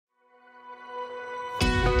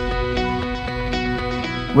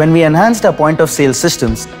When we enhanced our point-of-sale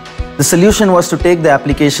systems, the solution was to take the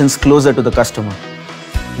applications closer to the customer.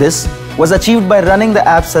 This was achieved by running the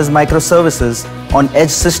apps as microservices on edge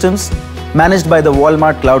systems managed by the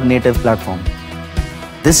Walmart Cloud Native platform.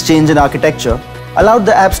 This change in architecture allowed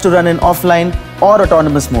the apps to run in offline or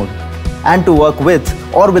autonomous mode and to work with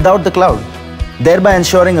or without the cloud, thereby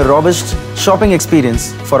ensuring a robust shopping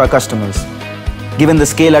experience for our customers. Given the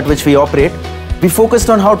scale at which we operate, we focused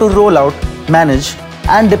on how to roll out, manage,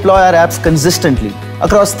 and deploy our apps consistently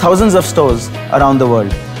across thousands of stores around the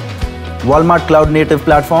world. Walmart Cloud Native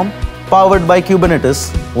platform, powered by Kubernetes,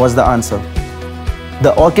 was the answer.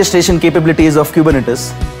 The orchestration capabilities of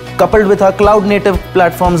Kubernetes, coupled with our Cloud Native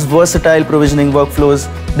platform's versatile provisioning workflows,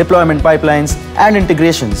 deployment pipelines, and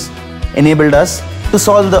integrations, enabled us to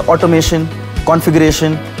solve the automation,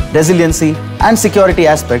 configuration, resiliency, and security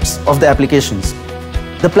aspects of the applications.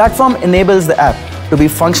 The platform enables the app to be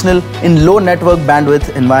functional in low network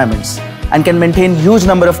bandwidth environments and can maintain huge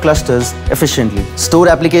number of clusters efficiently. Store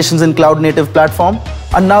applications in Cloud Native platform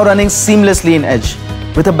are now running seamlessly in Edge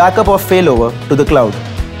with a backup of failover to the cloud,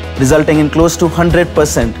 resulting in close to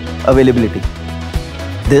 100% availability.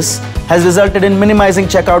 This has resulted in minimizing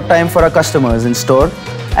checkout time for our customers in store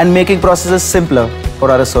and making processes simpler for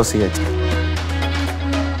our associates.